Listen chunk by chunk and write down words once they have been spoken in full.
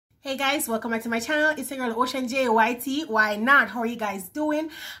Hey guys, welcome back to my channel. It's your girl Ocean JYT. Why not? How are you guys doing?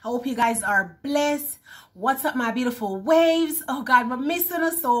 I hope you guys are blessed. What's up, my beautiful waves? Oh God, I'm missing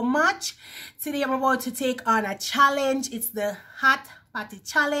us so much. Today I'm about to take on a challenge. It's the hot patty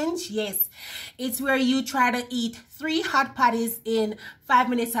challenge. Yes, it's where you try to eat 3 hot patties in 5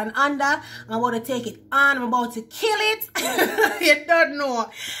 minutes and under. I'm about to take it on. I'm about to kill it. You don't know.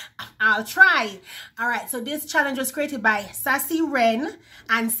 I'll try. All right, so this challenge was created by Sassy Wren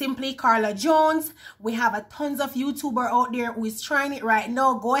and Simply Carla Jones. We have a tons of YouTuber out there who is trying it right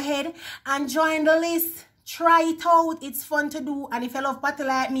now. Go ahead and join the list. Try it out. It's fun to do. And if you love patty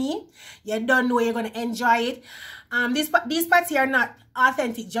like me, you don't know you're going to enjoy it. These patty are not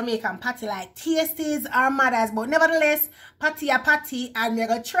authentic Jamaican patty like tasties or mothers, but nevertheless, patty a patty and we're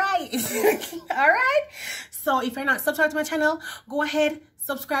going to try it. All right? So if you're not subscribed to my channel, go ahead,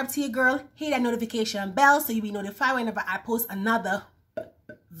 subscribe to your girl, hit that notification bell so you'll be notified whenever I post another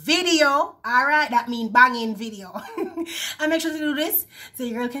video. All right, that means banging video. And make sure to do this so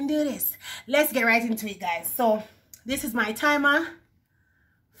your girl can do this. Let's get right into it, guys. So this is my timer,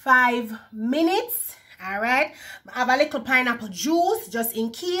 5 minutes. All right, I have a little pineapple juice just in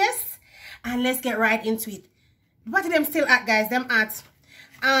case, and let's get right into it. What are them still at, guys? Them at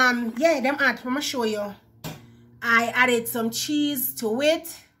yeah, them at. I'm gonna show you. I added some cheese to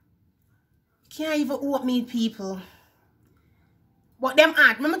it. Can't even oat me, people. But them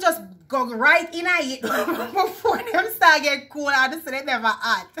at, I'm just go right in it before them start get cool out, so they never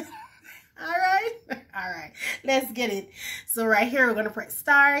at. Alright? Alright. Let's get it. So right here we're gonna press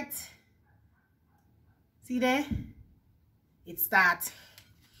start. See there? It starts.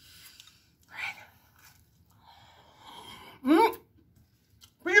 Right.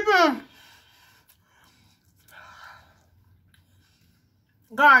 People.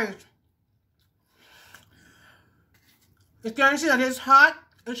 Guys. You can see that it's hot.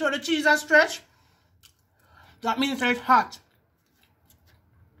 You show the cheese are stretched. That means that it's hot.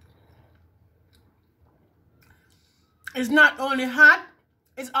 It's not only hot,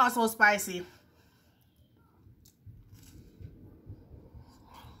 it's also spicy.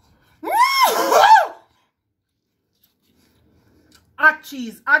 Hot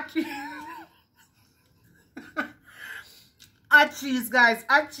cheese, hot cheese. Hot cheese, guys,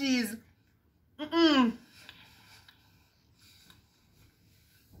 hot cheese.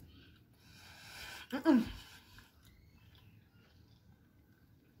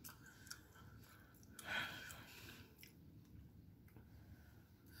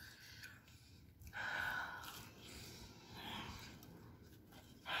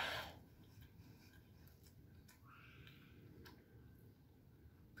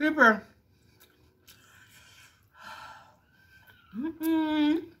 People.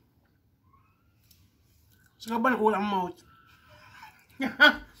 So I'm gonna hold them out.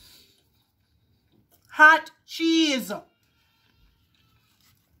 Hot cheese.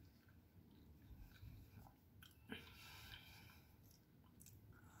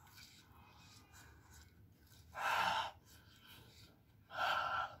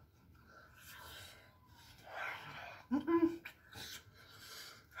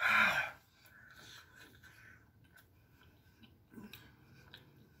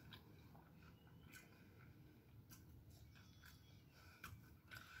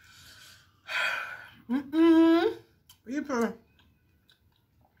 People.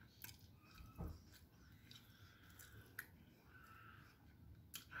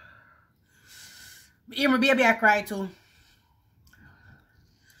 Hear my baby I cry too.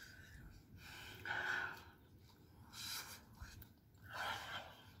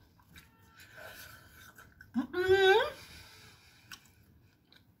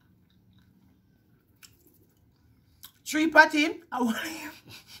 Three patty.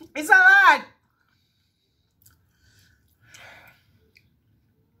 It's a lot.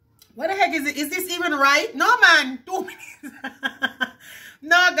 What the heck is it? Is this even right? No, man. 2 minutes.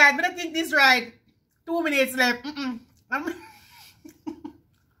 No, guys. But I think this right. 2 minutes left.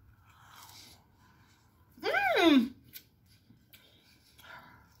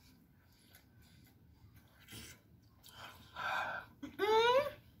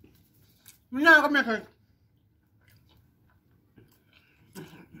 No, come here.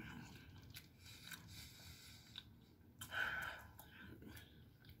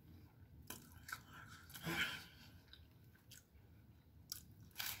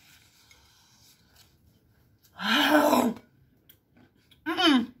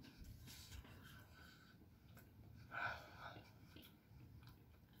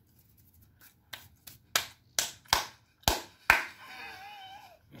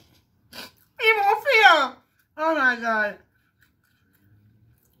 Oh my God.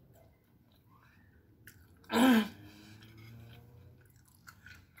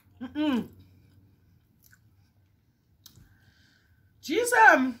 Jeez,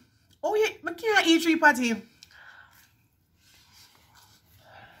 oh yeah, I can't eat 3 patty.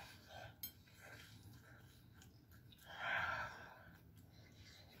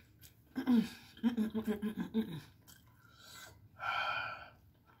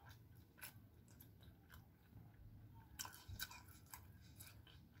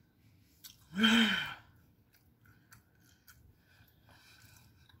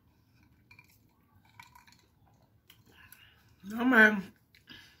 No man.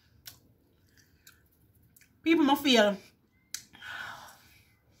 People must feel.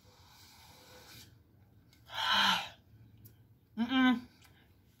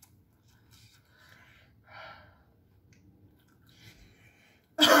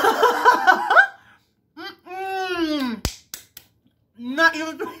 Not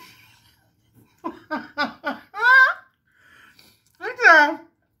even.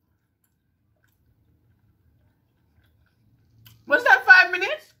 What's that, 5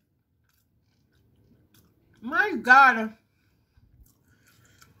 minutes? My God.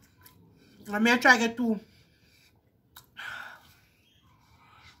 I'm gonna try to get 2.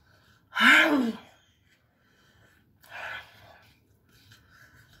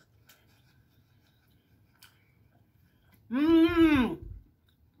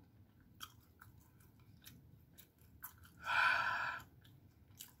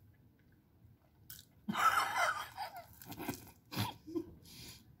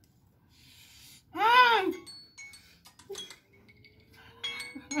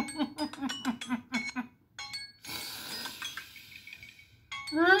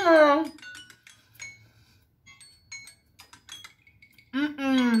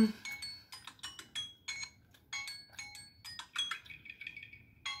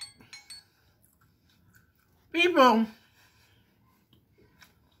 People,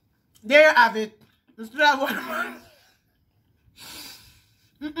 there you have it. Let's do that one.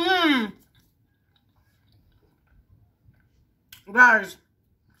 Guys,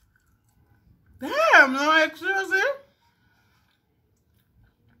 damn, like seriously,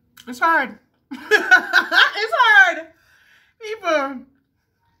 it's hard. It's hard, people.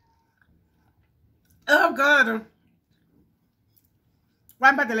 Oh God,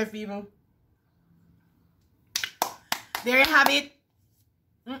 one patty left, people. There you have it.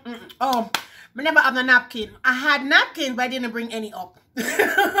 Oh, I never have a napkin. I had napkin, but I didn't bring any up.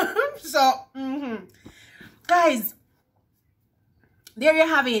 So, guys, there you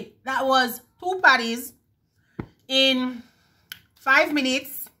have it. That was 2 patties in 5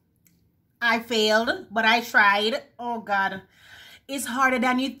 minutes. I failed, but I tried. Oh God, it's harder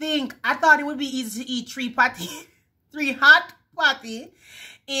than you think. I thought it would be easy to eat 3 patty, 3 hot patty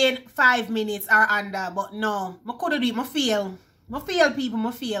in 5 minutes or under, but no, I couldn't do it. I fail, people,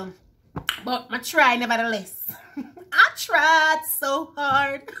 I fail, but I try nevertheless. I tried so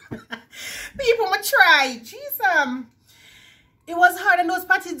hard. People, I tried. Jeez, it was hard, and those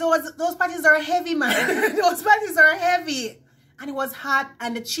patties are heavy, man. Those patties are heavy, and it was hot,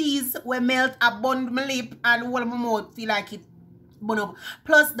 and the cheese will melt. I burned my lip and all my mouth feel like it burn up.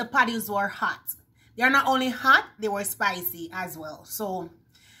 Plus the patties were hot. They are not only hot, they were spicy as well. So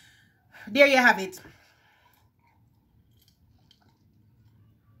there you have it.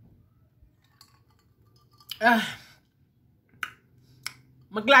 I'm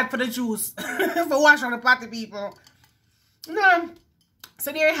glad for the juice. For washing the patty, people. No.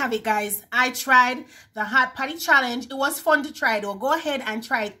 So there you have it, guys. I tried the hot patty challenge. It was fun to try, though. Go ahead and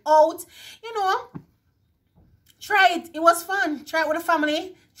try it out. You know, try it. It was fun. Try it with the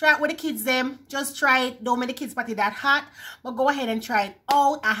family. Try it with the kids, them. Just try it. Don't make the kids patty that hot. But go ahead and try it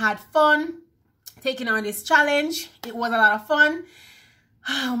out. I had fun taking on this challenge. It was a lot of fun.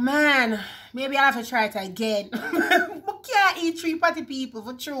 Oh, man. Maybe I'll have to try it again. I can't eat 3 patty, people,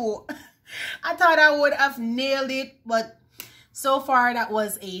 for true. I thought I would have nailed it, but so far that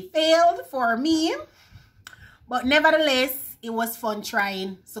was a fail for me. But nevertheless, it was fun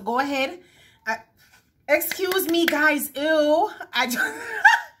trying. So go ahead. Excuse me, guys. Ew.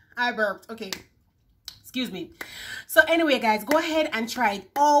 I burped. Okay. Excuse me. So anyway, guys, go ahead and try it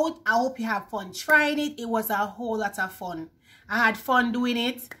out. I hope you have fun trying it. It was a whole lot of fun. I had fun doing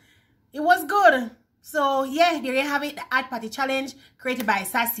it. It was good. So yeah, there you have it. The Hot Patty Challenge created by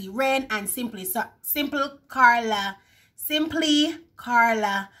Sassy Ren and Simply Carla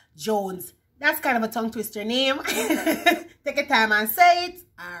Jones. That's kind of a tongue twister name. Take your time and say it.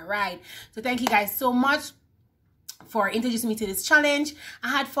 All right. So thank you guys so much for introducing me to this challenge. I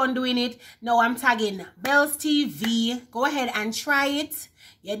had fun doing it. Now I'm tagging Bells TV. Go ahead and try it.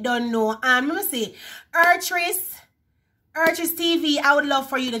 You don't know. And let me say, Artris, Urges TV, I would love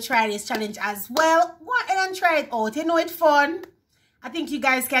for you to try this challenge as well. Go ahead and try it out. You know it's fun. I think you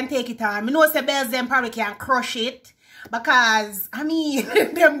guys can take it on. I know the bells them probably can crush it. Because, I mean,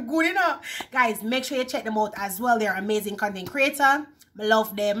 them good enough. Guys, make sure you check them out as well. They're amazing content creator. I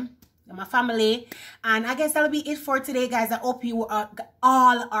love them. They're my family. And I guess that'll be it for today, guys. I hope you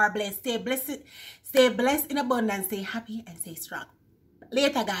all are blessed. Stay blessed in abundance. Stay happy and stay strong.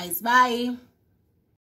 Later, guys. Bye.